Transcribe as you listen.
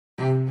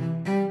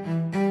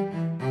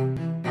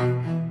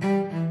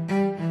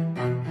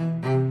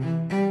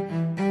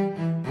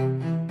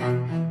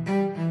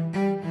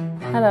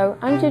Hello,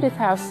 I'm Judith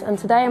House and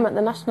today I'm at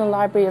the National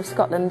Library of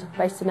Scotland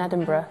based in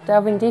Edinburgh,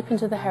 delving deep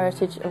into the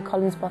heritage of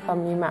Collins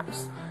Bartholomew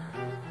maps.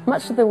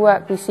 Much of the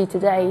work we see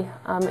today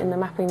in the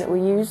mapping that we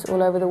use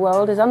all over the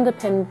world is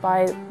underpinned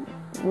by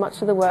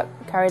much of the work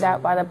carried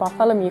out by the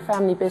Bartholomew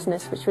family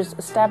business, which was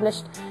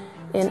established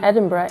in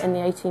Edinburgh in the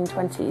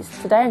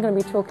 1820s. Today I'm going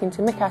to be talking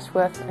to Mick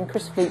Ashworth and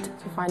Chris Fleet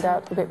to find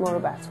out a bit more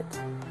about it.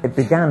 It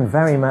began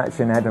very much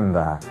in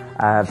Edinburgh,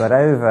 but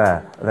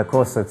over the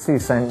course of 2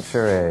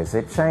 centuries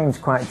it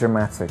changed quite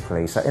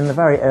dramatically. So in the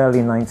very early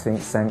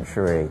 19th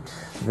century,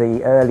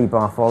 the early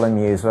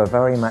Bartholomews were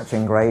very much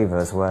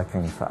engravers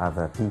working for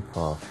other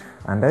people.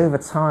 And over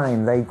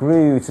time they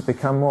grew to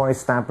become more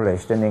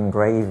established in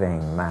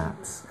engraving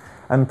maps.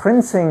 And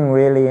printing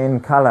really in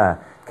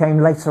colour came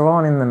later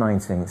on in the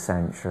 19th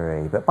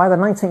century. But by the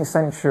 19th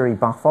century,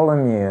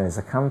 Bartholomew as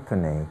a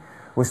company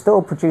was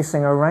still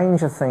producing a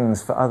range of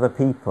things for other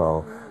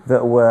people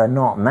that were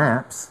not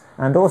maps,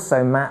 and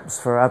also maps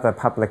for other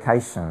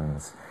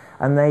publications.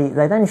 And they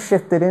then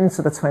shifted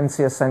into the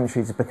 20th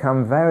century to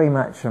become very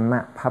much a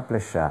map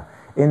publisher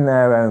in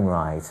their own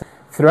right.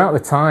 Throughout the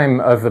time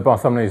of the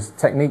Bartholomews,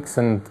 techniques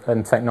and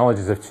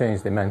technologies have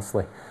changed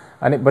immensely.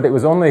 But it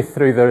was only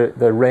through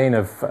the reign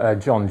of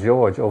John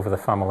George over the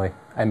family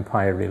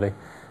empire, really,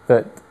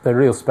 that the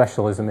real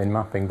specialism in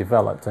mapping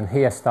developed, and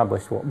he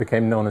established what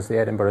became known as the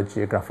Edinburgh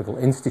Geographical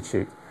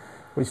Institute,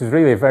 which is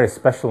really a very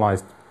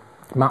specialised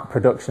map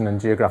production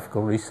and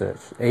geographical research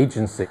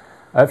agency.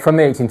 From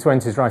the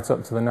 1820s right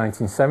up to the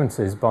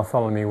 1970s,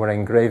 Bartholomew were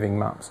engraving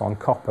maps on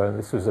copper.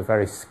 This was a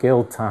very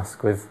skilled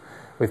task with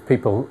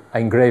people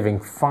engraving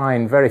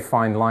very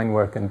fine line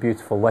work and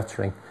beautiful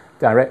lettering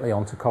directly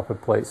onto copper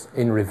plates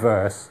in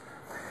reverse.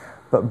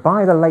 But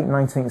by the late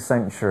 19th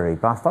century,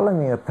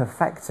 Bartholomew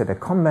perfected a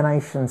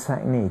combination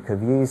technique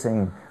of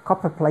using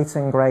copper plate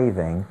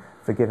engraving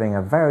for giving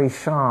a very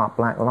sharp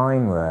black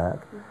line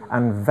work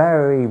and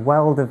very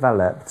well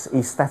developed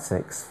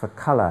aesthetics for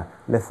colour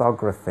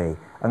lithography,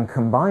 and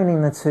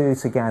combining the two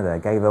together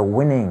gave a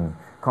winning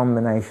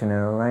combination in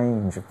a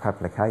range of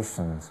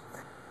publications.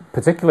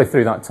 Particularly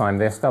through that time,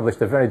 they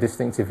established a very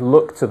distinctive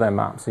look to their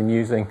maps in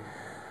using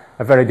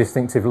a very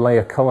distinctive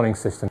layer colouring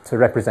system to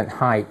represent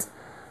height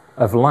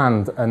of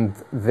land, and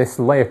this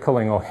layer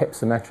colouring, or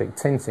hypsometric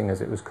tinting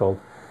as it was called,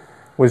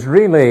 was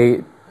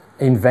really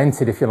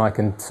invented, if you like,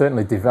 and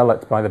certainly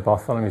developed by the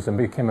Bartholomews and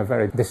became a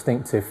very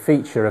distinctive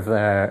feature of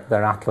their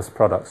atlas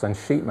products and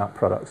sheet map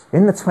products.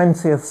 In the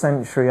 20th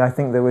century, I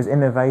think there was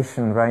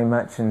innovation very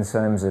much in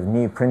terms of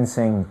new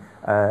printing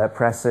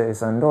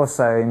presses, and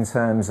also in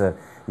terms of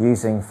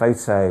using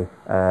photo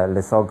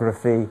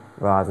lithography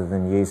rather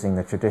than using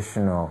the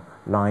traditional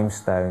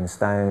limestone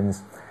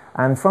stones.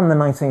 And from the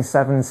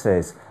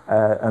 1970s,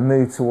 a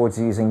move towards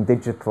using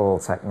digital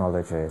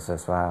technologies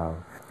as well.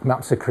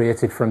 Maps are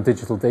created from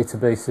digital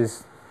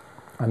databases,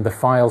 and the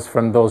files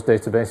from those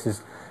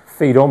databases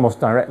feed almost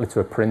directly to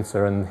a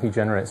printer, and he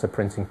generates a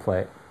printing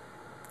plate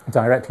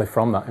directly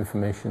from that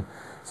information.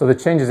 So the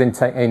changes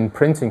in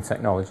printing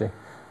technology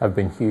have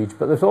been huge,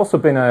 but there's also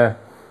been an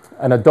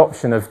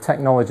adoption of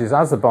technologies.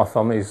 As the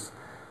Bartholomews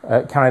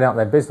carried out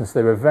their business,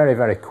 they were very,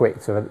 very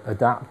quick to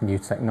adapt new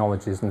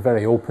technologies and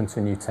very open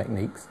to new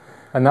techniques,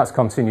 and that's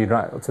continued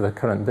right up to the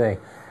current day.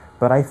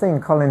 But I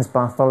think Collins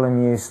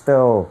Bartholomew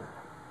still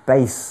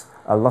base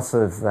a lot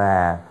of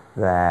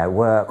their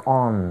work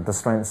on the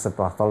strengths of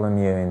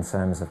Bartholomew in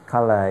terms of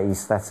colour,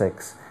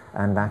 aesthetics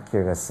and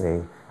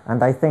accuracy.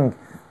 And I think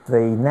the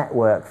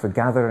network for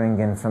gathering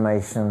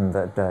information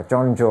that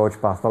John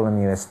George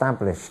Bartholomew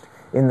established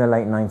in the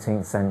late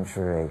 19th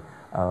century,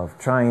 of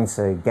trying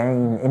to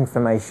gain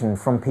information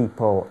from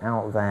people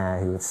out there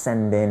who would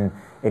send in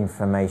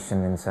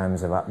information in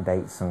terms of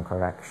updates and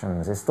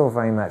corrections, is still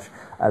very much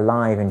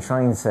alive in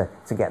trying to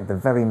get the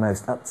very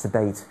most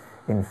up-to-date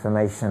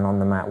information on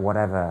the map,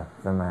 whatever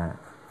the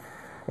map.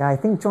 Yeah, I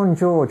think John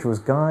George was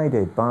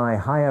guided by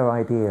higher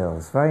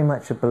ideals, very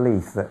much a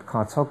belief that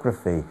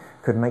cartography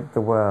could make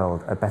the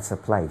world a better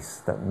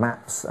place, that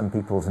maps and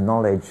people's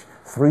knowledge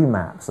through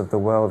maps of the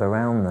world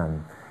around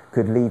them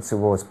could lead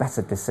towards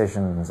better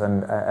decisions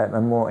and a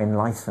more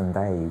enlightened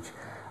age.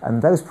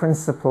 And those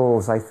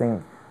principles, I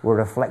think, were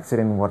reflected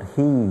in what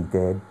he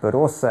did, but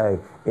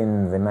also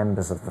in the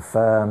members of the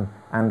firm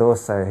and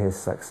also his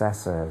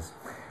successors.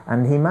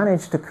 And he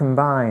managed to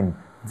combine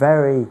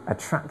very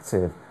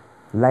attractive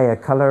layer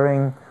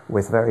colouring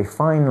with very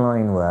fine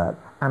line work,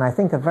 and I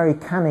think a very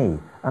canny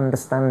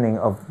understanding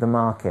of the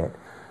market.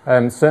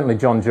 Certainly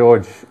John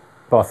George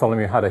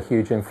Bartholomew had a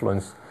huge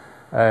influence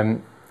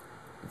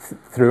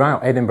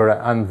throughout Edinburgh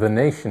and the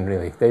nation,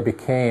 really. They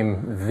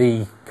became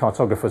the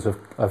cartographers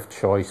of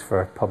choice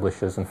for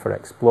publishers and for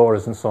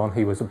explorers and so on.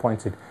 He was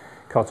appointed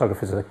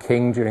cartographer of the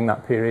King during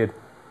that period.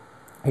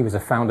 He was a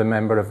founder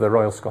member of the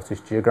Royal Scottish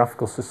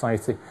Geographical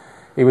Society.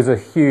 He was a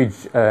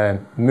huge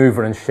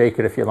mover and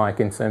shaker, if you like,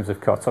 in terms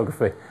of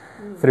cartography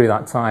through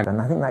that time.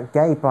 And I think that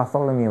gave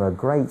Bartholomew a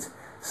great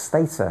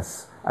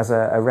status as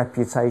a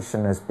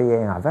reputation as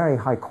being a very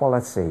high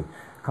quality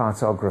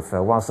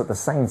cartographer, whilst at the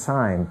same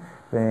time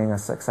being a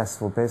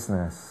successful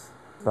business.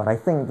 But I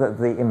think that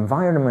the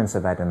environment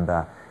of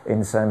Edinburgh,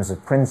 in terms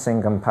of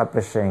printing and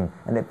publishing,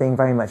 and it being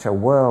very much a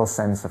world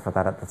centre for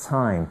that at the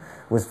time,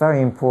 was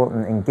very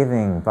important in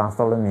giving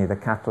Bartholomew the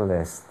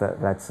catalyst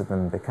that led to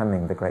them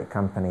becoming the great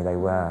company they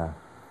were.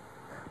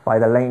 By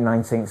the late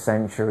 19th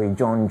century,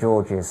 John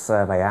George's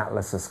Survey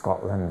Atlas of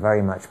Scotland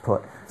very much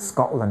put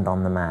Scotland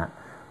on the map.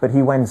 But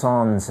he went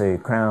on to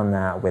crown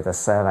that with a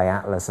Survey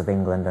Atlas of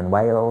England and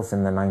Wales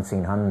in the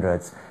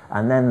 1900s,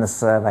 and then the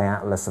Survey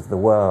Atlas of the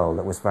World,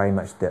 that was very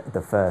much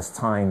the first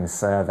time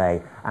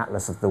Survey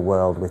Atlas of the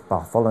World with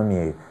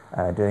Bartholomew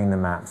doing the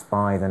maps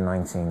by the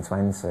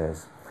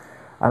 1920s.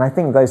 And I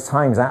think those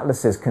Times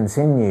atlases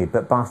continued,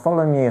 but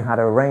Bartholomew had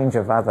a range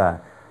of other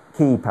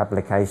key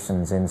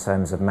publications in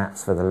terms of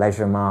maps for the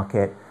leisure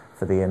market,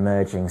 for the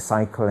emerging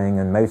cycling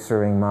and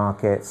motoring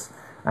markets,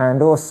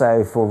 and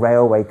also for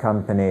railway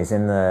companies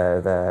in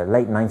the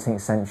late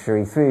 19th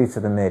century through to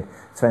the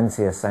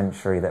mid-20th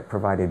century that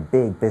provided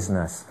big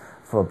business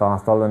for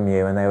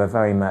Bartholomew, and they were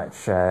very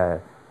much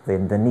the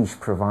niche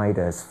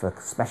providers for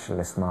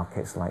specialist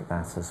markets like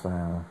that as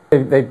well.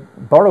 They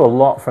borrow a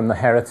lot from the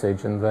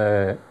heritage and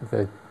the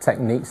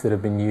techniques that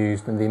have been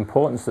used and the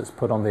importance that's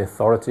put on the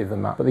authority of the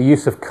map. But the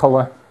use of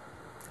colour,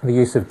 the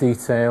use of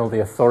detail,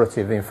 the authority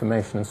of the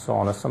information and so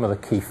on are some of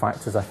the key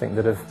factors, I think,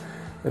 that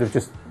have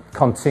just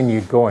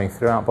continued going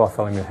throughout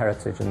Bartholomew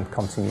heritage and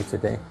continue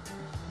today.